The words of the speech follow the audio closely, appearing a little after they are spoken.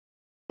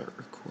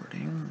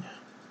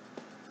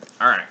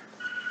Alright.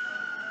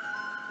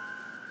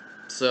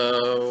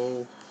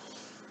 So,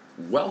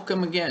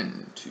 welcome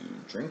again to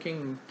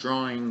Drinking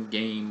Drawing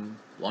Game,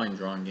 Line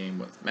Drawing Game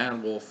with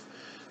Mad Wolf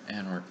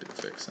and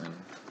ArktikVixen.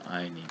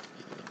 I need to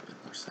be a little bit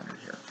more centered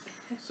here.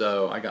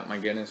 So, I got my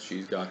Guinness,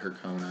 she's got her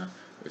Kona,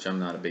 which I'm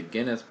not a big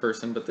Guinness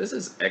person, but this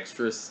is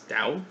extra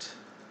stout.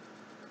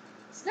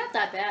 It's not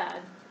that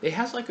bad. It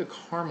has like a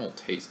caramel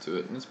taste to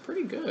it, and it's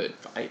pretty good.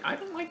 I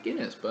don't like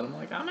Guinness, but I'm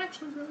like, I'm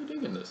actually really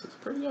digging this. It's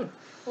pretty good.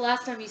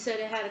 Last time you said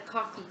it had a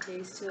coffee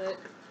taste to it.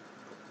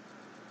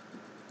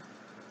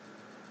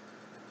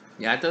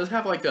 Yeah, it does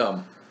have like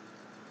a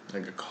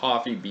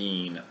coffee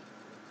bean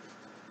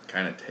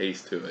kind of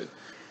taste to it.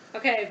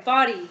 Okay,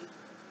 body.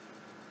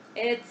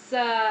 It's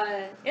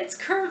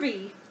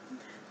curvy. It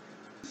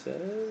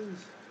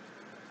says.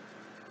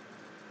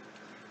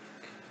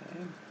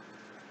 Okay.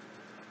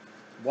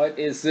 What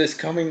is this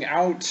coming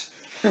out?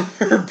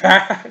 We're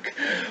back.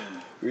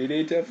 We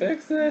need to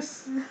fix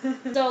this.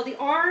 So the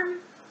arm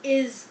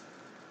is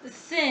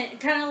thin,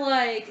 kind of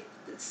like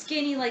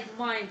skinny like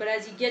mine, but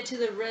as you get to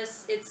the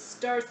wrist, it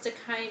starts to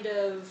kind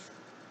of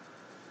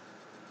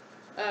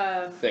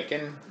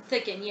Thicken.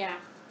 thicken, yeah.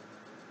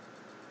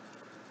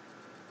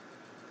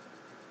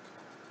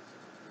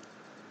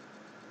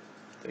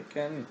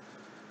 Thicken.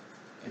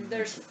 And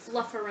there's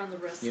fluff around the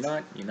wrist. You know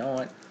what? You know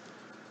what?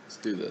 Let's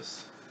do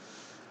this.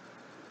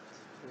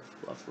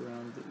 Fluff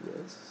around the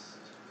wrist.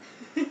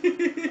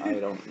 I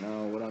don't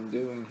know what I'm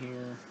doing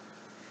here.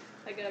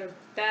 I got a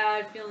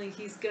bad feeling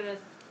he's gonna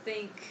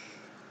think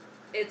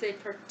it's a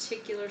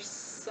particular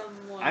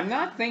someone. I'm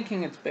not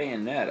thinking it's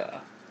Bayonetta.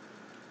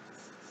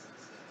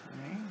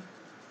 Okay.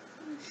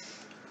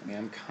 I mean,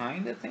 I'm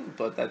kind of thinking,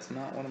 but that's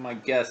not one of my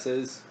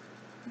guesses.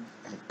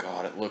 Oh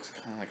god, it looks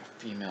kind of like a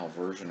female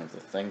version of the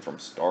thing from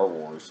Star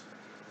Wars.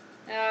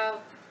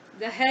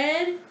 The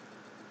head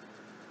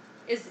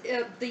is,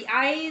 the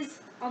eyes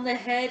on the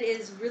head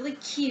is really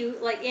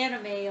cute, like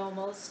anime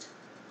almost.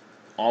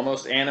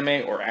 Almost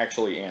anime or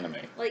actually anime?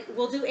 Like,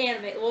 we'll do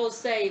anime. We'll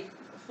say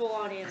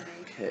full-on anime.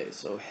 Okay,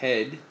 so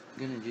head.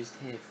 I'm gonna just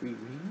have free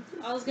reign.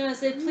 I was gonna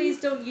say, please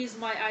don't use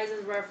my eyes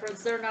as a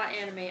reference. They're not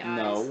anime eyes.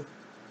 No.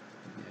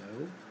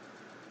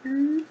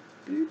 No.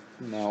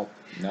 No.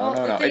 Well,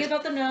 No. the thing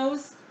about the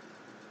nose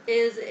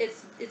is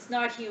it's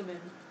not human.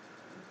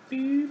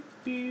 Beep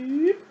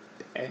beep.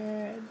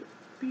 And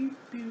beep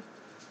beep.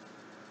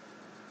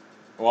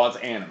 Well, it's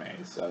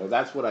anime, so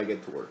that's what I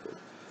get to work with.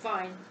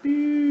 Fine.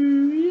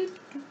 Beep.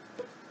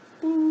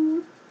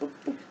 Oh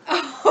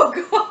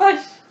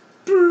gosh.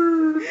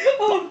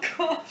 Oh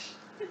gosh.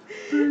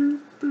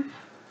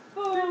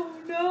 Oh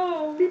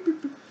no.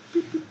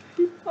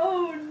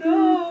 Oh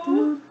no.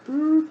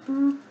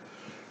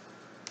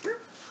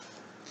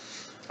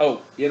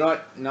 Oh, you know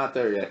what? Not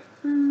there yet.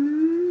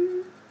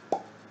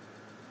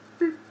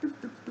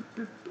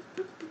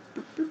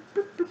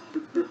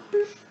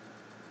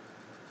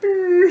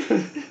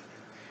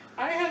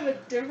 I have a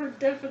different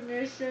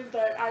definition,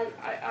 but I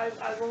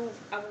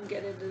won't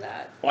get into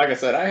that. Like I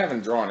said, I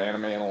haven't drawn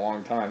anime in a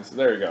long time, so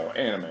there you go,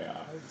 anime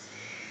eyes.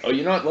 Oh,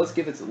 you know what? Let's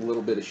give it a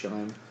little bit of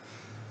shine.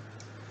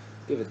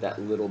 Give it that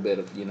little bit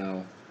of, yeah, a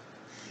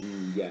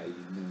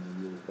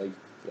little light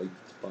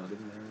spot in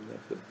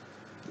there.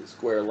 The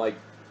square light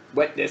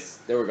wetness.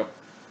 There we go.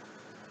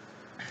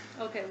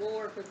 Okay, we'll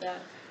work with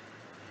that.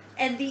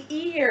 And the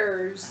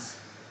ears,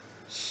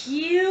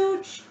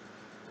 huge,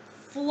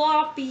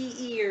 floppy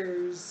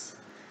ears.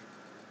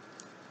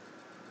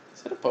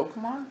 Is that a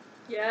Pokemon?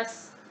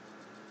 Yes.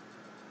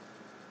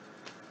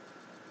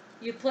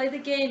 You play the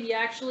game, you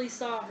actually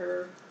saw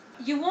her.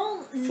 You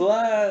won't...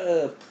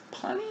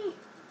 Flapunny?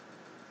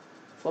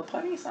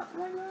 Flapunny,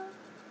 something like that?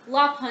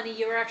 Lopunny,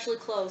 you were actually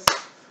close.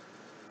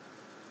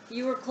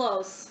 You were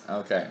close.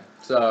 Okay,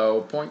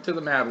 so point to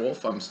the Mad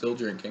Wolf. I'm still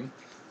drinking.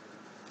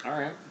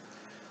 Alright.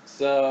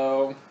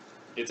 So,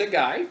 it's a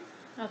guy.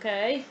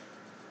 Okay.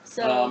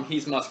 So...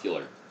 he's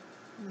muscular.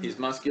 He's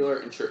muscular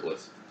and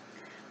shirtless.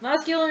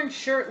 muscular and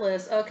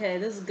shirtless. Okay,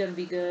 this is gonna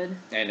be good.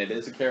 And it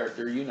is a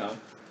character you know.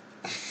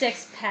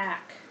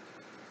 Six-pack.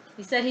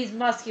 You said he's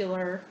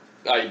muscular.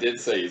 I did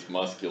say he's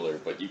muscular,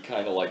 but you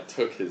kind of like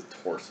took his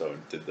torso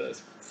and did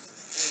this.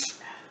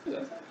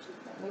 That's actually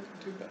not looking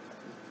too bad.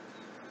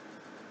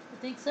 You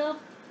think so?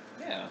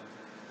 Yeah.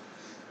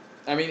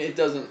 I mean, it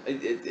doesn't.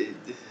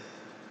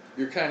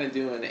 You're kind of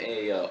doing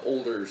a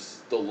older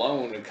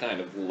Stallone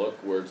kind of look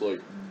where it's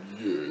like,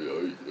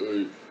 yeah,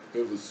 I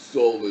have a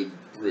solid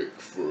brick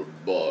for a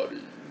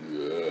body.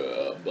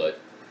 Yeah, but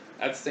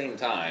at the same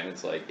time,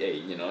 it's like, hey,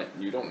 you know,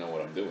 you don't know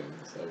what I'm doing,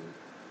 so.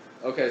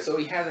 Okay, so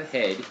he has a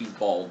head. He's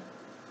bald.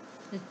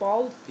 He's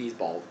bald? He's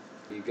bald.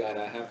 You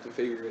gotta have to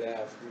figure it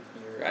out from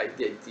here.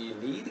 Do you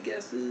need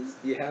guesses?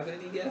 Do you have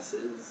any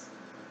guesses?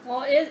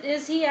 Well,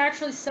 is he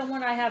actually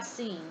someone I have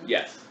seen?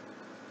 Yes.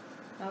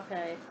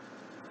 Okay.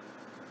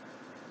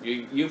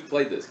 You've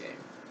played this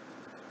game.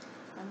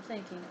 I'm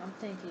thinking.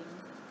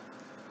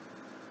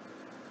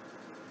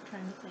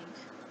 Trying to think.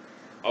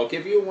 I'll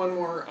give you one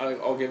more.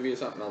 I'll give you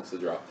something else to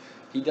draw.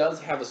 He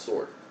does have a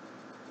sword.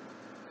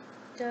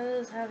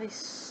 Does have a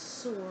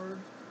sword.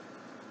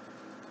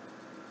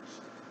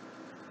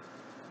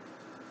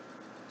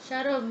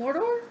 Shadow of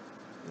Mordor?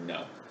 No.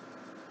 Okay.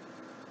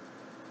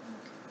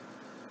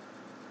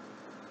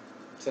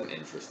 It's an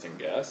interesting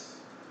guess.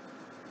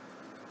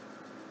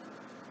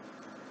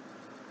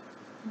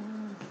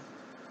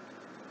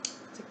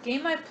 It's a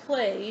game I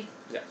played.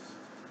 Yes.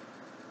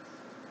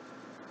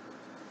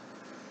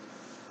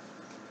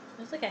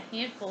 There's like a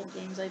handful of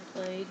games I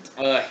played.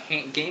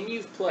 Game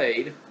you've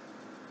played.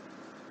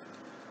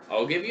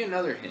 I'll give you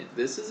another hint.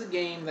 This is a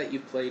game that you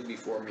played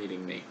before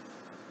meeting me.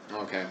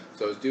 Okay,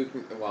 so it's Duke.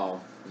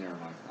 Well, never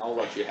mind. I'll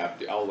let you have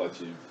the.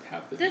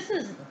 This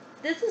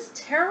is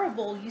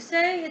terrible. You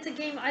say it's a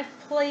game I've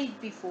played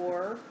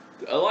before.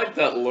 I like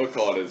that look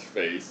on his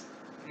face.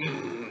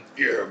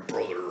 Yeah,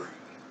 brother.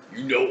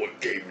 You know what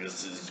game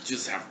this is.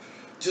 Just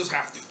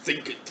have to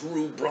think it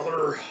through,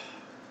 brother.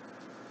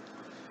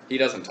 He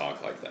doesn't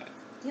talk like that.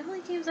 The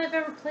only games I've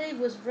ever played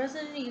was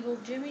Resident Evil,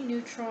 Jimmy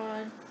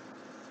Neutron,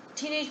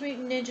 Teenage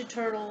Mutant Ninja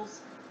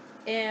Turtles,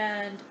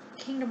 and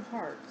Kingdom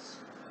Hearts.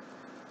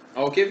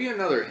 I'll give you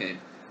another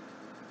hint.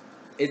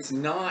 It's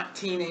not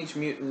Teenage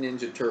Mutant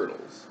Ninja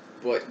Turtles,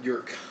 but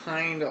you're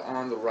kind of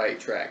on the right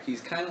track.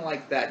 He's kind of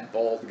like that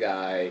bald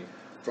guy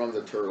from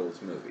the Turtles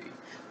movie.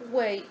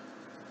 Wait.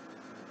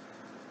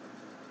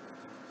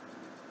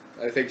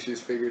 I think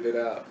she's figured it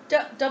out.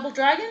 Double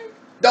Dragon?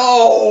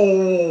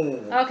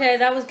 No! Okay,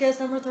 that was guess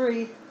number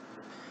 3.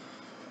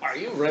 Are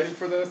you ready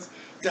for this?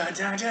 Dun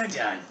dun dun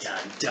dun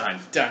dun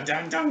dun dun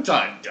dun dun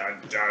dun dun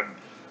dun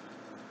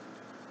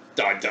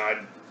dun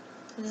dun.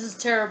 This is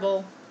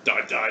terrible.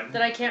 Dun dun.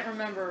 That I can't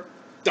remember.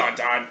 Dun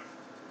dun.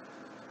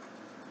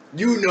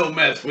 You no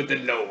mess with the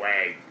no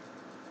way.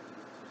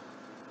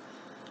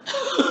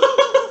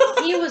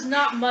 He was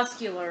not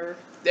muscular.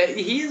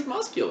 He is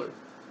muscular.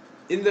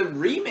 In the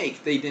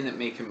remake, they didn't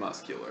make him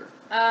muscular.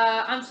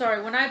 I'm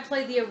sorry. When I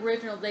played the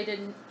original,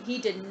 he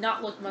did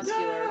not look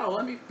muscular. No,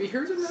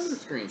 here's another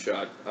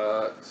screenshot.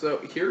 So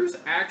here's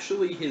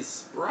actually his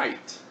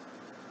sprite.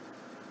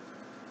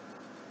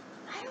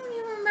 I don't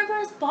even remember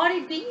his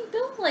body being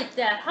built like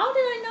that. How did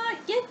I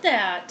not get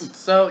that?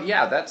 So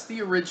yeah, that's the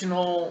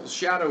original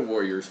Shadow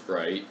Warrior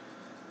sprite.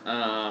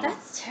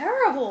 That's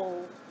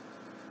terrible.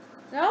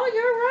 No,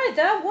 you're right.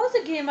 That was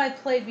a game I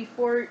played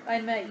before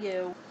I met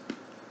you.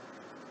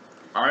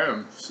 I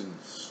am in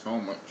so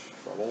much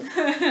trouble.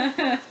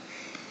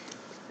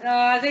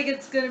 I think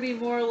it's gonna be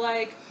more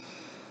like,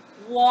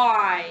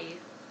 why?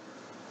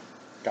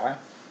 Guy?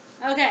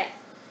 Okay.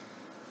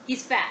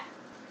 He's fat.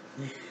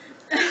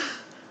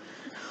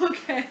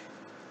 Okay.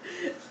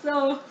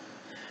 So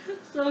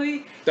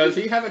he... Does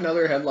he have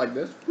another head like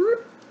this?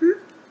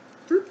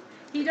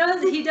 He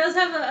does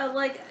have a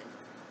like,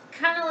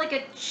 kind of like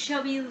a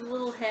chubby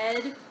little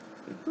head.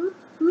 Okay.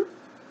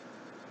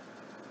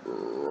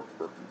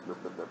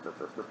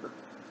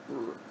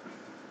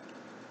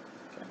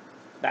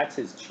 That's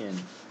his chin.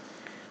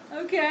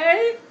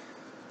 Okay.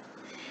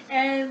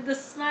 And the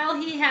smile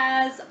he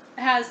has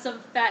some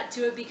fat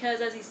to it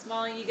because as he's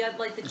smiling, you got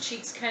like the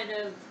cheeks kind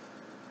of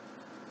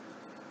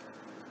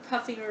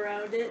puffing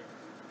around it.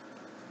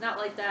 Not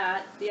like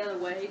that, the other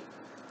way.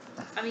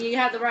 I mean, you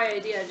had the right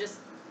idea, just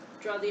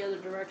draw the other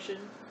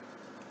direction.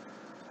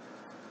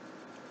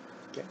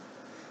 Okay.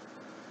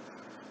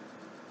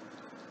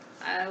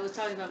 I was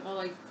talking about more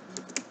like...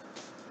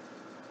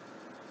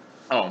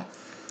 Oh.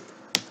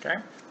 Okay.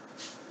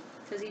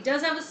 Because he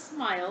does have a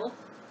smile.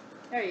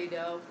 There you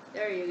go.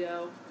 There you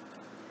go.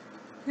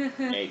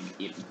 Egg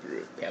eaten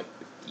through a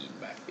Palpatine,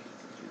 my face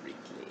is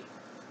wrinkly.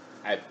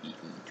 I've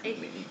eaten too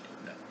many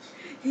donuts.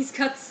 He's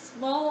got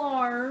small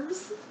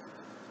arms.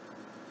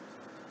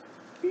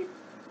 Beep.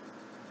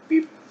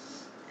 Beep.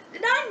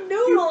 Not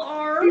noodle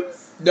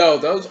arms. No,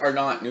 those are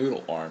not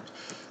noodle arms.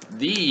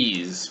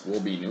 These will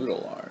be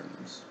noodle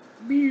arms.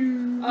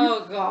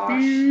 Oh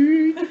gosh.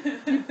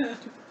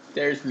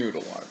 There's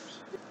noodle arms.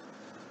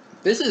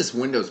 This is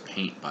Windows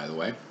Paint, by the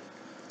way.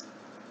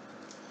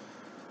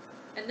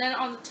 And then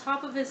on the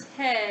top of his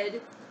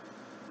head,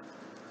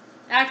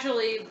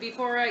 actually,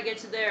 before I get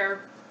to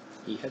there,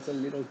 He has a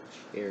little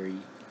cherry.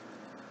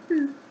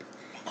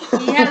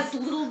 he has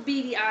little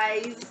beady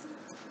eyes.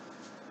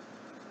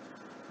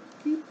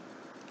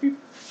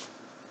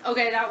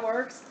 Okay, that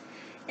works.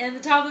 And the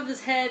top of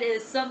his head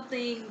is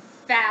something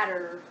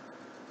fatter.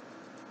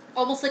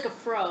 Almost like a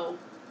fro.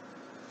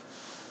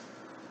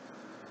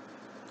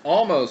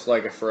 Almost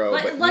like a fro,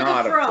 but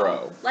not a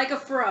fro. Like a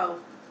fro.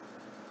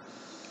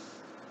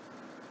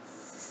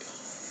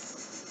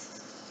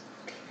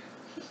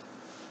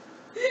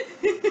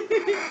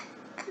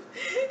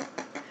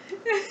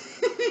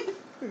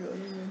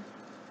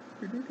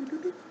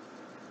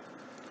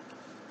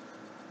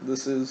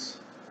 This is...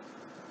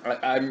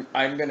 I'm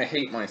gonna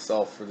hate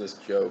myself for this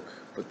joke,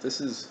 but this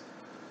is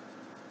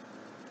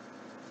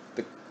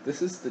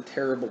the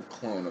terrible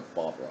clone of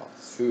Bob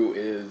Ross, who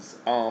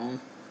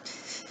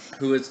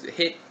has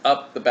hit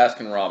up the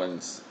Baskin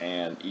Robbins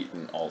and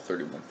eaten all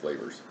 31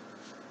 flavors.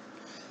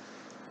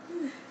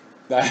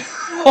 That's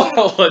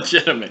a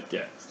legitimate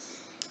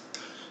guess.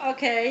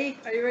 Okay,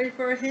 are you ready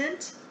for a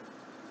hint?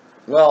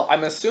 Well,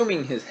 I'm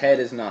assuming his head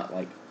is not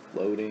like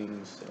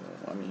floating, so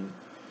I mean.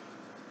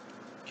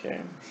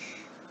 Okay.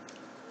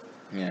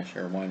 Yeah,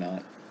 sure, why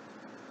not?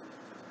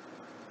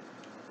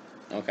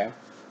 Okay.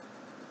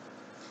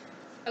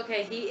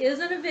 Okay, he is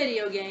in a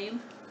video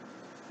game.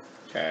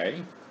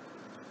 Okay.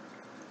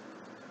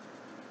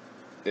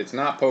 It's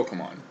not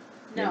Pokemon.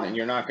 No.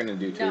 You're not going to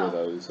do two of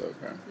those,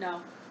 okay.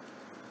 No.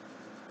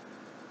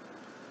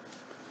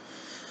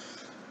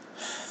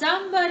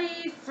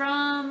 Somebody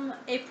from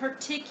a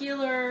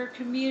particular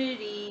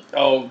community.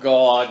 Oh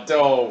God,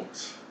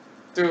 don't.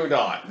 Do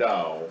not,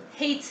 no.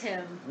 Hates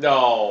him.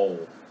 No.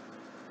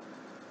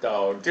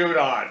 No, do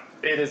not.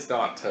 It is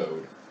not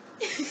Toad.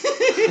 Did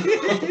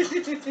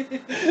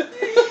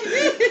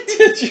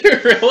you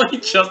really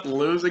just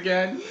lose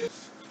again?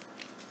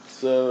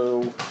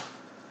 So,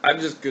 I'm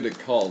just gonna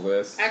call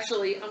this.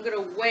 Actually, I'm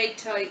gonna wait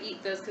till I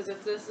eat this, because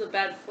if this is a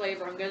bad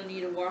flavor, I'm gonna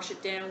need to wash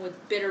it down with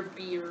bitter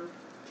beer.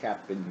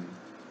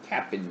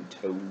 Captain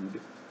Toad.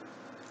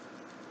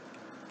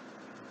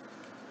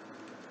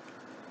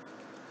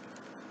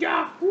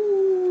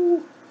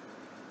 Yahoo!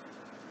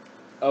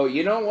 Oh,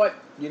 you know what?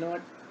 You know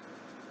what?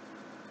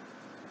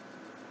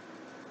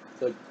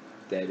 It's like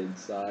dead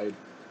inside.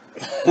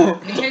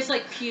 It tastes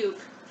like puke.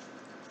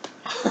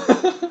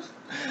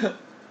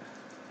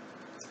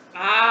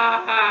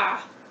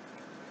 Ah!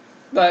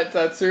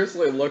 That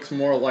seriously looks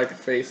more like a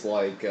face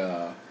like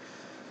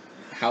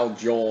how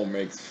Joel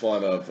makes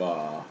fun of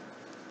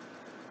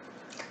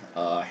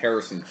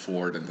Harrison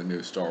Ford in the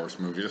new Star Wars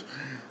movie. Just,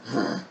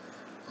 oh,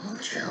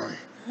 Chewie,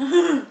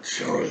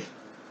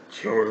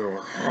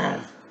 we're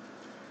home.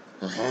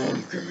 We're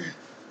homecoming.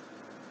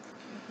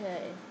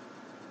 Okay.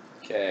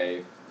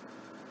 Okay.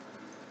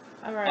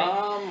 Alright.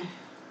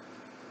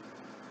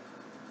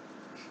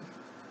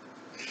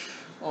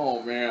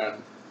 Oh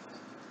man.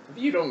 If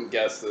you don't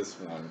guess this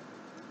one.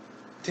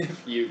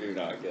 If you do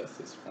not guess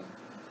this one.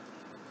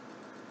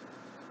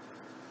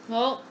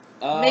 Well,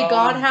 may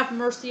God have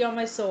mercy on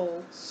my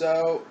soul.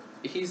 So,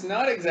 he's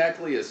not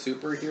exactly a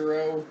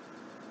superhero.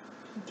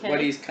 Okay.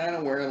 But he's kind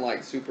of wearing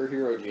like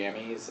superhero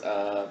jammies.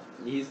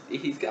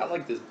 He's got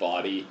like this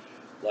body,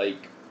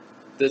 like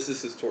this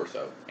is his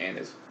torso and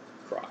his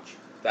crotch.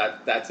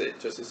 That's it,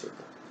 just a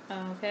circle.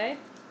 Okay.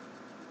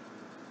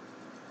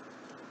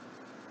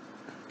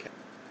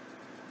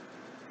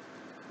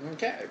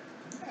 Okay.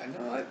 Yeah,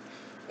 no,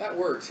 that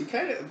works. He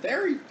kind of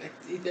there he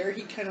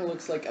kind of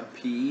looks like a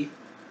pea.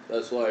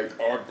 That's like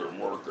I've been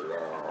working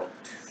out.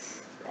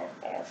 I'm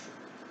awesome.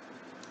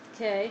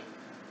 Okay.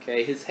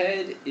 Okay, his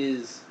head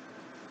is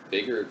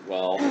bigger.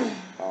 Well, I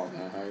don't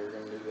know how you're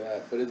gonna do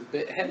that, but his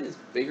head is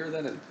bigger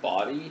than his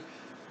body.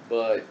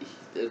 But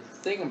the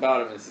thing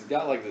about him is he's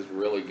got like this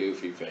really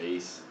goofy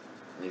face.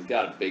 And he's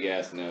got a big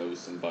ass nose,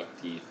 some buck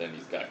teeth, and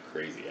he's got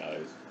crazy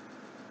eyes.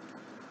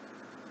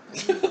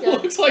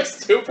 Looks like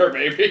Super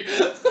Baby.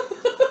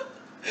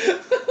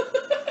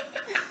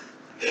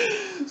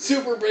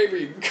 Super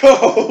Baby,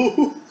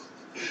 go!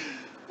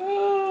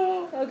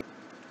 Oh. Okay.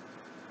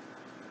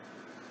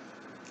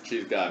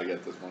 She's got to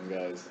get this one,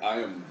 guys. I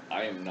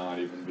am not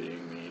even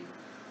being mean.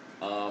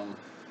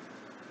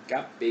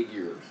 Got big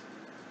ears.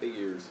 Big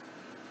ears.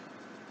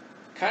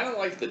 Kind of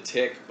like the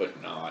Tick, but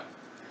not.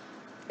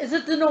 Is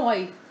it the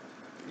Noid?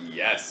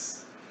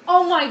 Yes.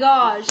 Oh my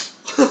gosh.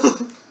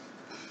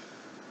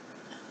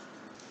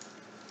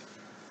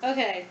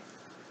 Okay.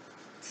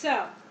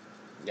 So.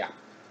 Yeah.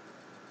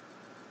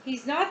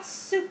 He's not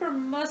super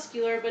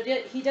muscular, but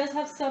yet he does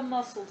have some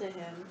muscle to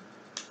him.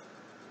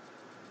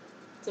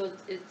 So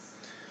it's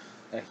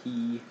A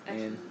he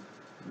and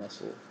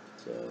muscle.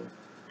 So,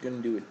 gonna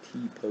do a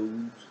T pose.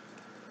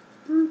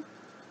 Boop,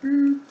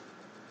 boop,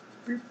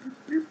 boop,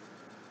 boop, boop,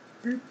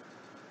 boop,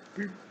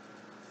 boop,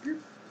 boop, boop,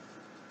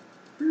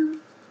 boop,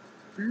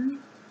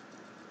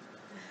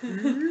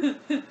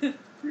 boop,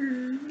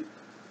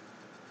 boop.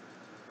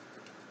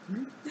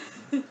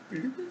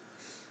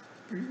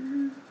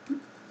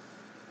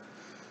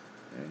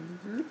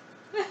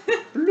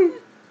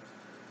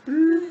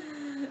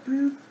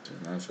 So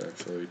that's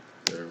actually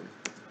there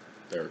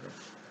we go.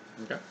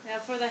 Okay. Now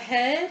for the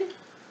head,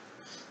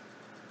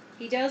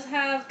 he does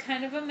have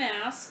kind of a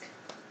mask.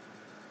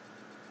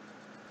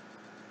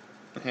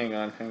 Hang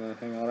on.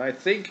 I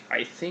think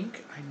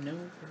I know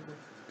where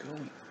we're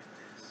going with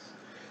this.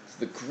 It's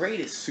the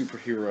greatest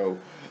superhero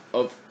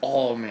of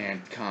all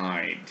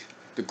mankind.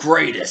 The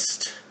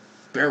greatest.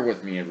 Bear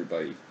with me,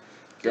 everybody.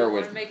 Bear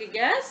with me. Want to make a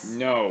guess?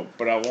 No,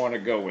 but I want to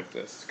go with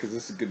this because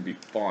this is going to be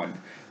fun.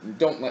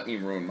 Don't let me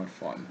ruin my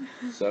fun.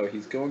 So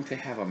he's going to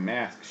have a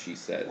mask, she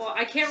says. Well,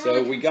 I can't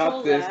really So we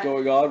got this that.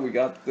 going on. We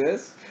got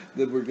this.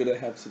 Then we're going to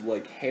have some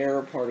like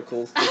hair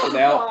particles sticking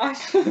out.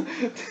 Gosh.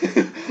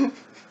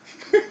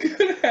 We're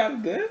going to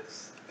have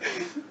this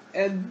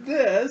and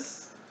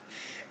this.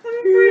 I'm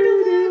afraid to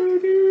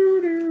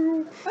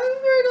look. I'm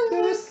afraid to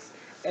look.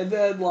 And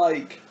then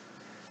like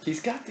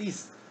he's got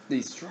these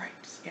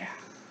stripes. Yeah.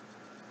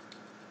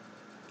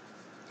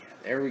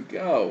 There we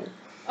go.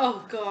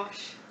 Oh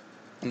gosh.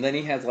 And then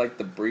he has like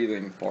the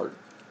breathing part.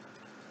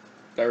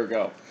 There we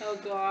go. Oh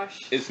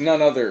gosh. It's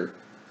none other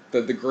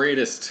than the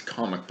greatest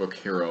comic book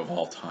hero of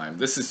all time.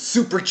 This is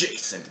Super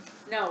Jason.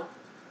 No.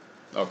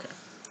 Okay.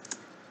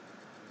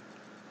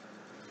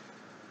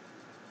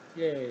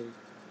 Yay.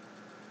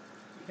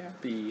 Be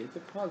happy. It's a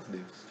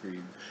positive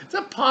stream. It's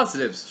a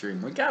positive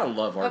stream. We gotta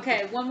love Arktik.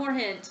 Okay, one more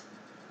hint.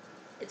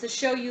 It's a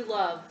show you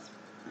love.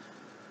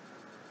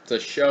 It's a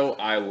show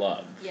I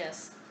love.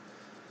 Yes.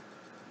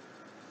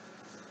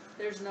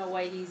 There's no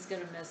way he's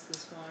gonna miss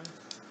this one.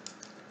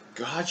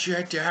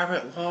 Gotcha, damn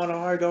it, Lana.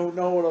 I don't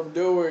know what I'm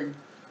doing.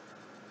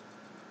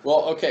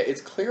 Well, okay,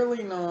 it's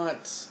clearly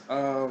not,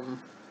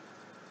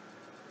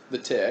 the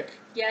Tick.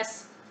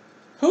 Yes.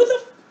 Who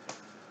the...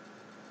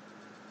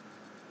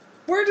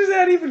 Where does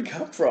that even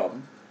come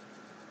from?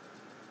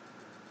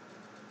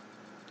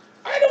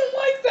 I don't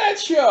like that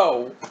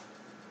show.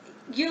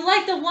 You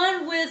like the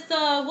one with,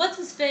 what's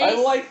his face? I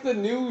like the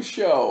new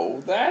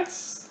show.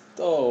 That's...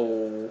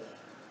 Oh...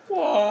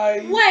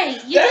 Why?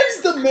 Wait, you That's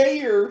didn't... the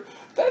mayor.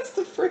 That's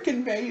the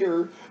frickin'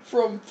 mayor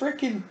from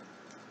frickin'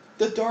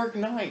 The Dark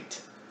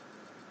Knight.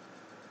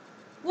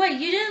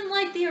 Wait, you didn't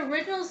like the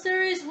original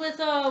series with,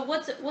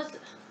 what's...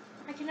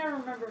 I can never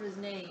remember his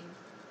name.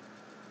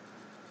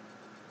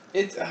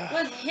 It's,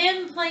 Was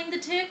him playing the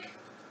Tick?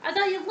 I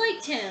thought you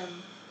liked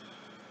him.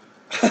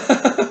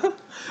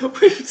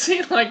 We've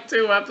seen like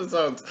 2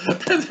 episodes.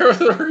 There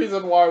was a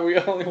reason why we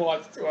only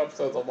watched 2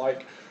 episodes. I'm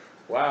like,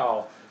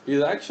 wow,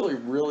 he's actually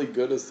really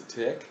good as the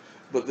Tick,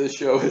 but this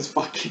show is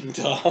fucking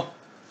dumb.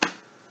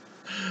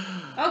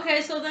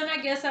 Okay, so then I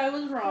guess I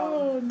was wrong.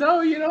 Oh,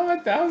 no, you know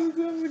what? That was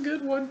a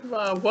good one.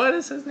 What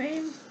is his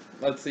name?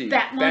 Let's see.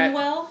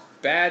 Batmanuel?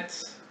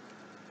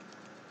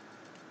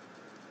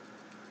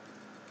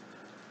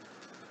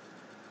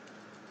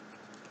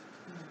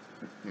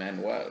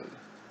 Manuel.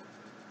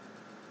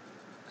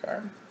 Okay.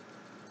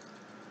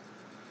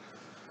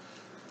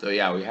 So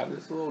yeah, we have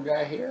this little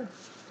guy here.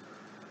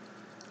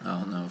 I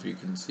don't know if you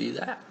can see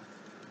that.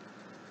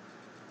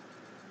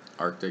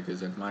 Arktik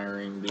is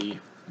admiring the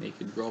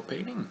naked girl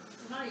painting.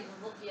 I'm not even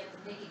looking at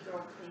the naked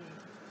girl painting.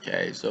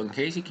 Okay, so in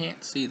case you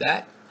can't see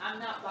that, I'm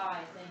not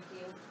bi,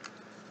 thank you.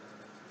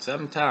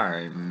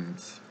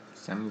 sometimes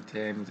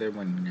I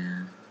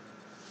wonder.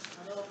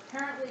 Although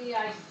apparently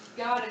I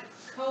got a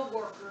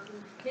co-worker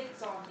who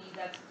hits on me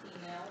that's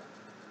female.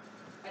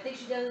 I think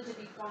she does it to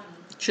be funny.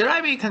 Should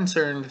I be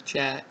concerned,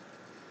 chat?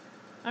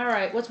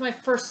 Alright, what's my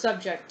first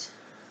subject?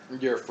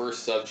 Your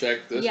first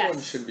subject? This Yes.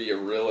 one should be a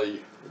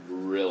really,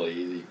 really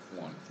easy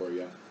one for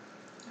you.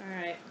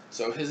 Alright.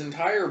 So his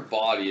entire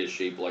body is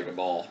shaped like a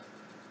ball.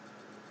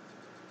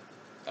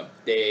 A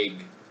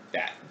big,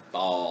 fat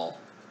ball.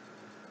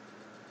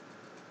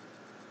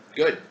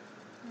 Good.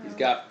 He's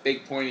got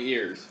big pointy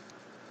ears.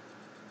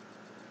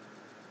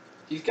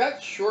 He's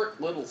got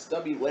short little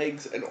stubby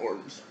legs and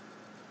arms.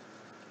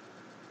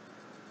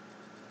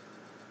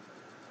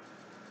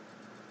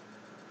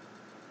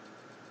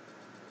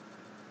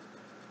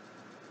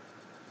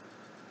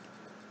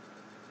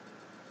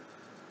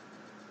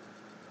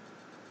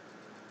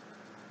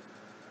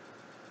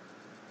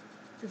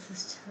 This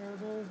is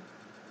terrible.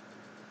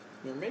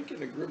 You're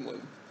making a gremlin.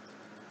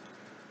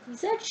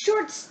 Is that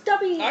short,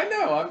 stubby? I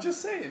know, I'm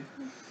just saying.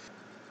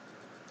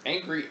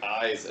 Angry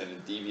eyes and a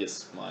devious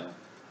smile.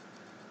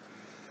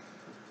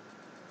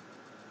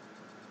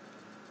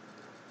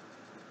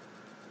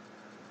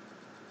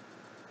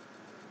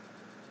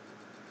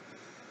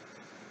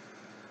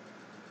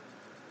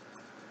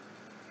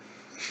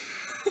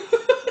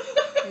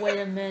 Wait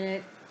a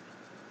minute.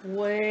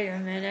 Wait a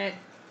minute.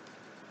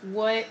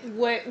 Wait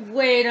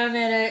a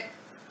minute.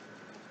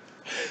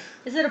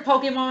 Is it a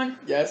Pokemon?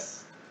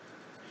 Yes.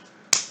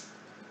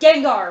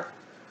 Gengar!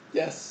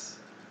 Yes.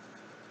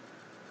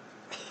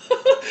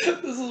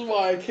 This is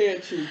why I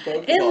can't choose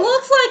Pokemon. It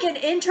looks like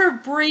an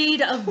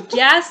interbreed of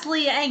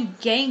Ghastly and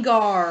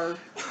Gengar.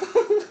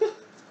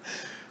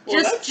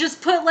 Well,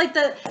 just put like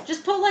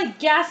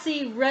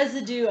gassy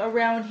residue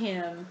around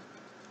him.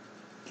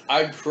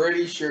 I'm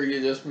pretty sure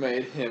you just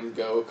made him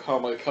go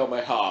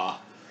Kamehameha.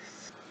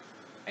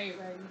 Are you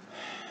ready?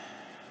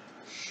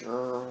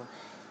 Sure.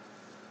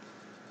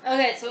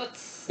 Okay, so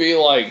it's... Be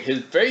like,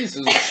 his face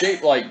is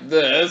shaped like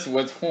this,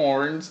 with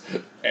horns,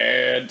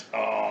 and,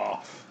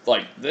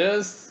 like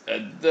this,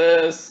 and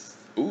this.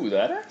 Ooh,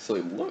 that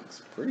actually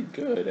looks pretty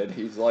good, and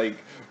he's, like,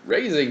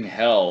 raising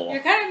hell.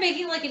 You're kind of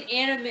making, like,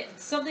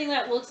 something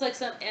that looks like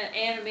some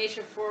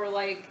animation for,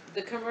 like,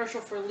 the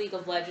commercial for League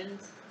of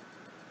Legends.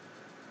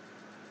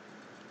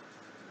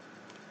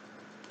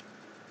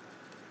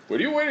 What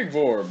are you waiting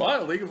for? Buy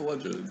League of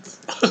Legends.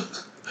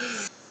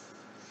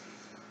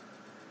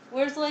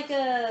 Where's, like,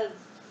 a...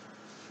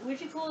 Would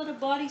you call it a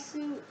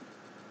bodysuit?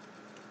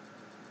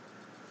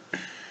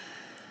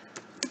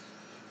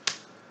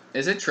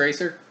 Is it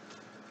Tracer?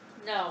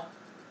 No.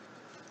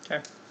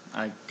 Okay.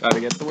 I gotta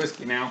get the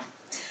whiskey now.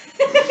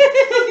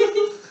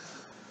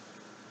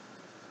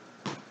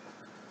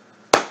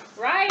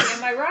 Right?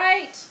 Am I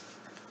right?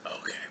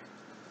 Okay.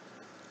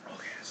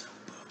 Okay, so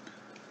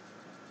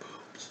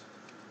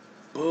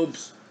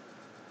boobs.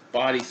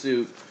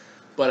 Bodysuit.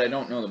 But I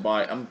don't know the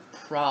body. I'm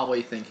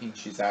probably thinking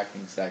she's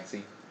acting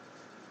sexy.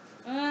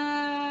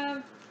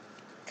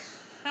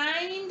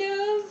 Kind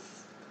of.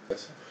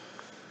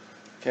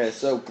 Okay,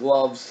 so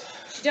gloves.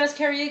 She does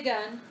carry a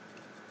gun.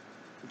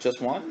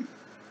 Just one?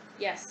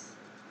 Yes.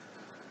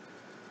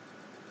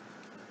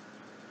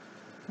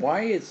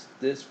 Why is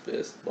this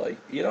fist like,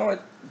 you know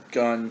what?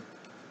 Gun.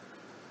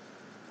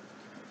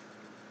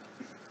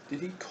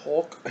 Did he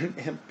caulk an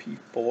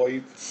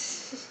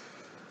MP5?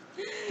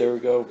 There we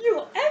go.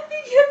 You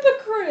effing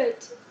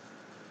hypocrite!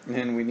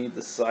 And we need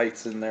the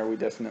sights in there. We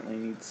definitely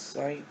need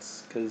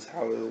sights, because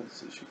how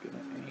else is she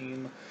gonna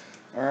aim?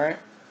 Alright.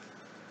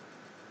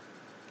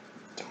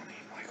 Don't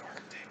aim like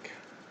Arctic.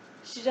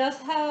 She does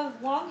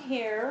have long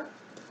hair.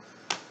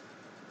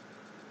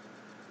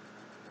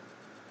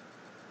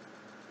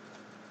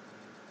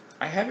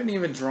 I haven't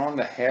even drawn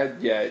the head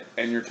yet,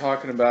 and you're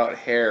talking about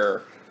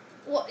hair.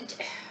 Well,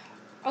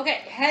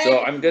 okay, head.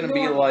 So I'm gonna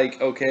normal. be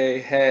like, okay,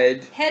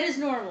 head. Head is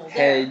normal.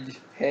 Head. There.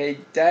 Head.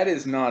 That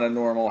is not a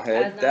normal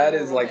head. That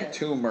is That is like head. a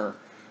tumor.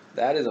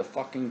 That is a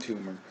fucking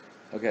tumor.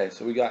 Okay,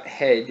 so we got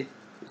head,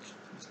 which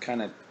is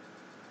kind of.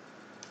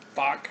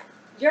 Fuck.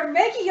 You're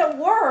making it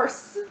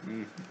worse.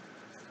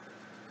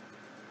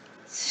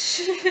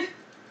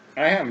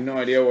 I have no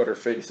idea what her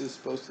face is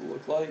supposed to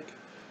look like.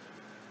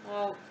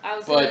 Well, I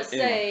was gonna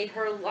say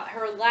her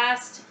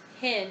last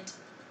hint.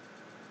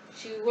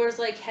 She wears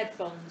like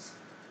headphones.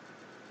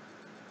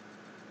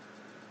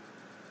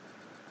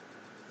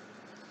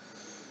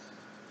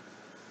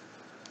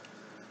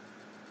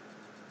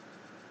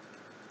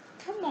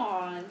 Come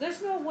on, there's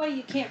no way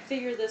you can't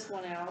figure this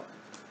one out.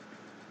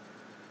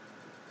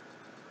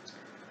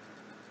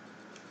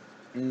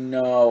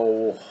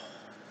 No.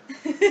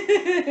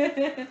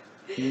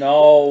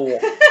 No.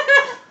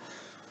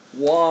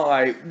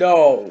 Why?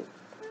 No.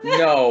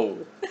 No.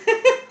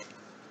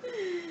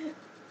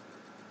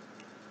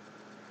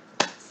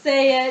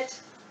 Say it.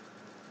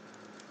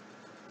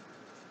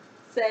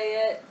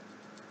 Say it.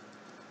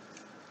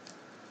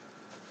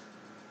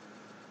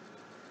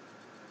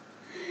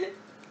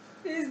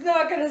 He's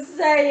not gonna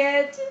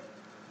say it.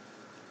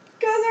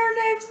 Because her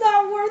name's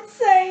not worth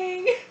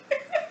saying.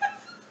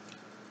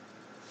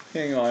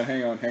 Hang on.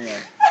 Oh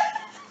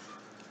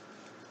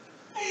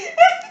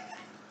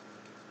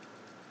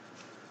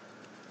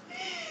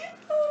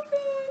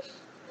gosh.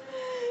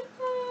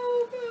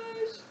 Oh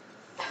gosh.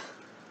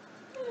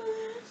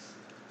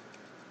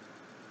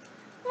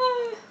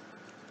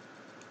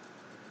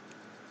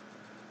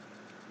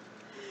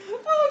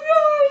 Oh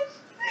gosh.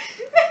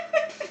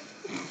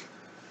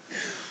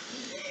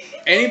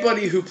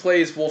 Anybody who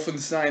plays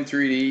Wolfenstein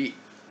 3D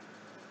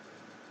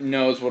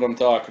knows what I'm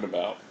talking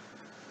about.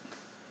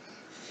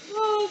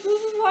 Oh,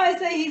 this is why I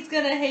say he's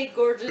gonna hate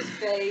Gorgeous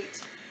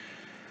Fate.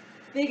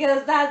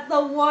 Because that's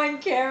the one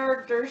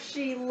character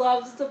she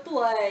loves to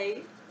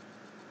play.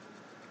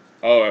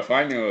 Oh, if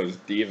I knew it was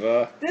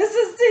Diva. This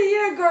is to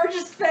you,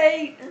 Gorgeous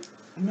Fate.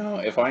 No,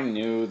 if I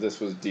knew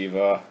this was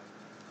Diva,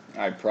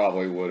 I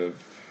probably would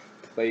have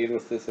played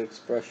with this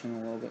expression a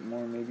little bit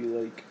more. Maybe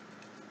like.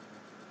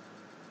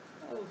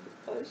 Oh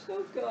gosh,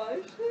 oh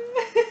gosh.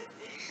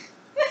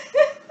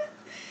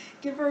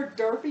 Give her a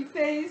derpy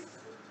face.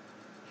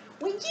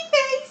 Winky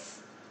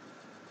face!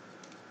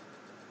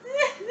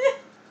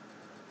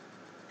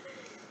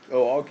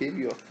 Oh, I'll give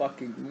you a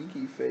fucking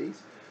winky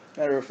face.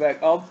 Matter of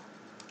fact, I'll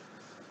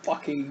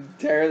fucking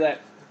tear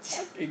that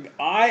fucking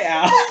eye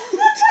out.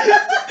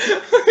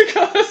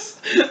 Because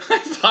I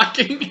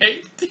fucking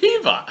hate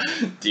Diva.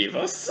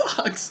 Diva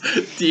sucks.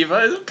 Diva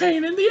is a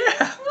pain in the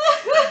ass.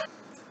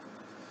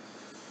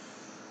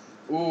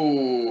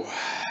 Ooh.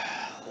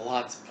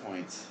 Lots of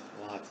points.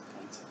 Lots of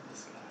points on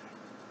this guy.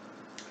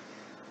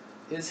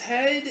 His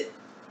head,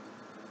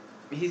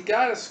 he's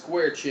got a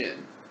square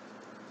chin.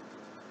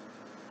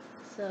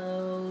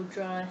 So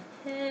draw a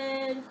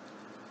head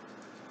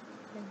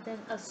and then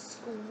a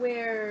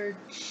square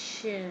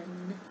chin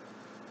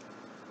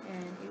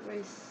and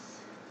erase.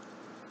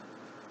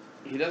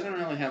 He doesn't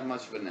really have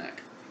much of a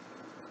neck.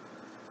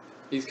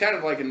 He's kind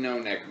of like a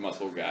no-neck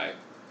muscle guy.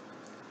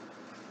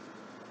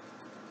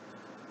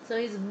 So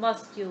he's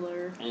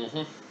muscular.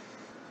 Mm-hmm.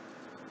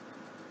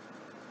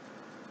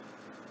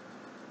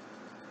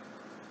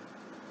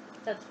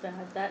 That's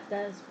bad. That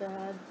is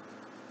bad.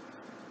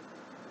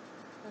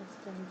 That's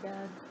very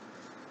bad.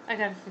 I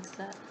gotta fix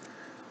that.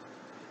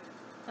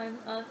 I'm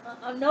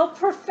no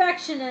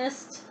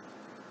perfectionist.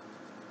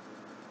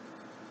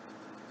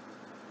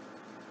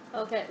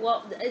 Okay,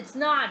 well, it's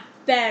not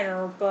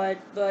better, but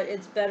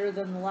it's better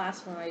than the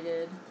last one I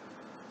did.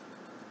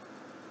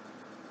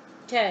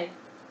 Okay.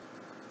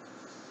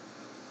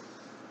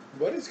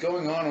 What is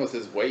going on with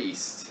his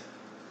waist?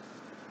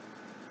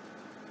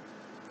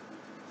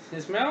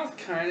 His mouth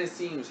kind of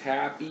seems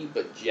happy,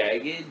 but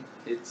jagged.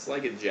 It's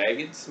like a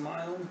jagged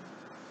smile.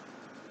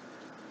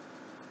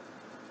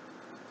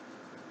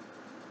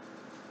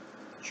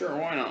 Sure,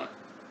 why not?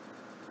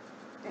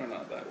 Why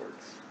not? That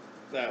works.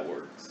 That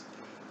works.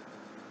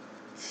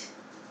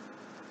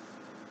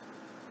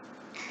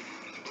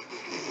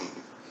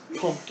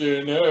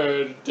 Pumpkin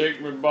head,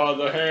 take me by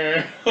the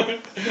hand.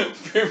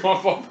 Be my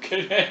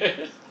pumpkin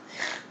head.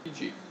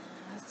 RPG.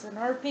 That's an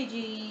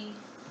RPG.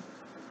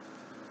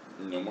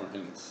 No more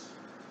hints.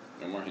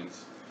 No more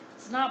hints.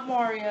 It's not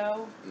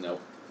Mario.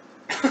 Nope.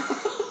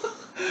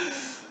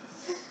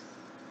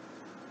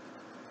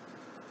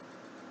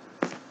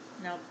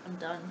 Nope, I'm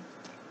done.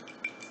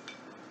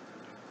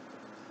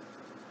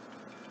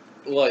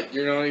 What?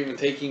 You're not even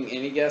taking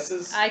any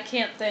guesses? I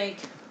can't think.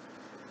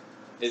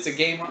 It's a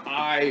game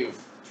I've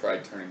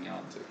tried turning you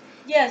on to.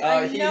 Yes,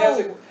 I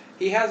know.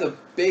 He has a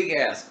big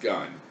ass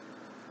gun.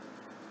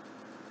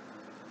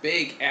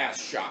 Big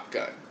ass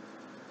shotgun.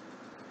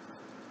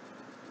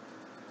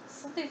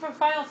 Something from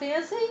Final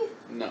Fantasy?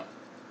 No.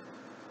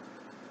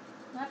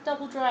 Not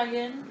Double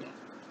Dragon. No.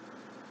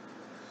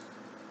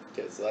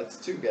 Okay, so that's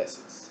 2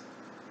 guesses.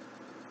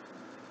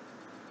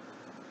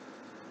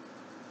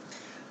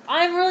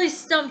 I'm really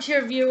stumped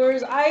here,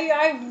 viewers.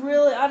 I'm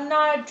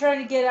not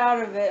trying to get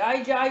out of it.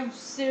 I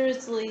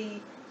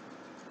seriously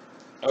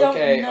don't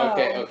know.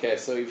 Okay.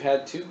 So you've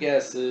had 2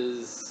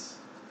 guesses.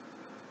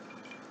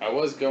 I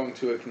was going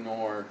to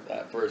ignore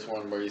that first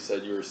one where you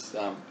said you were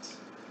stumped.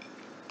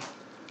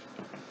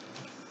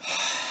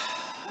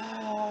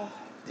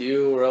 Do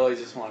you really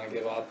just want to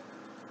give up?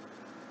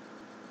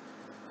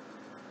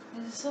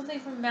 Is it something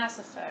from Mass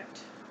Effect?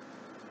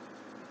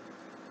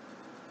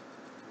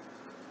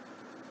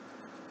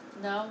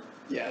 No?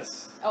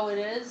 Yes. Oh, it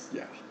is?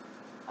 Yeah.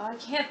 I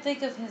can't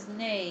think of his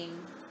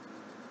name.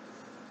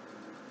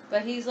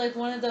 But he's like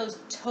one of those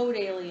toad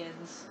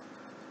aliens.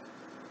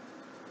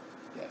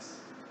 Yes.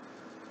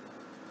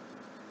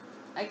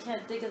 I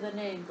can't think of the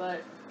name,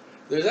 but...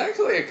 There's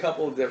actually a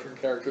couple of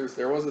different characters.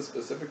 There was a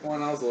specific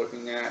one I was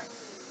looking at.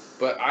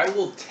 But I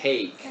will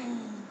take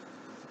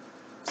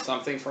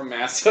something from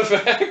Mass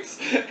Effect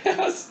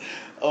as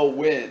a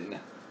win.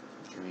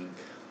 Drink.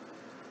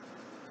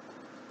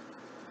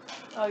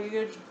 Oh,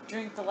 you're gonna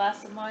drink the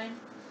last of mine?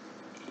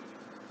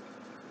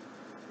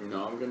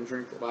 No, I'm gonna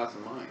drink the last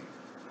of mine.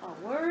 Oh,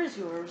 where is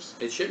yours?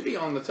 It should be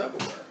on the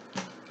Tupperware.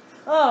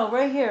 Oh,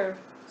 right here.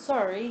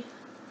 Sorry.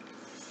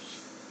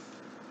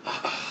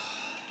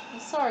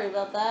 Sorry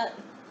about that.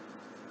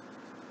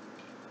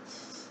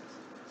 Just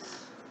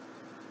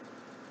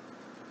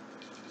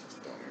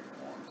don't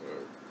even want to.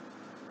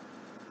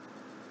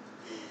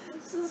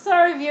 So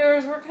sorry,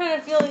 viewers. We're kind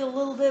of feeling a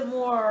little bit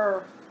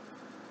more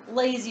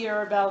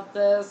lazier about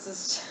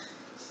this.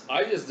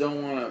 I just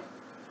don't want to.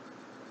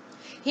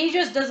 He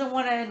just doesn't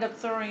want to end up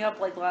throwing up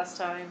like last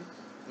time.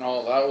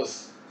 No, that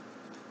was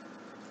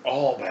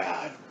all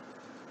bad.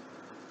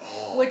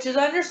 Oh. Which is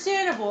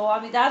understandable. I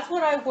mean, that's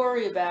what I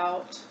worry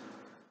about.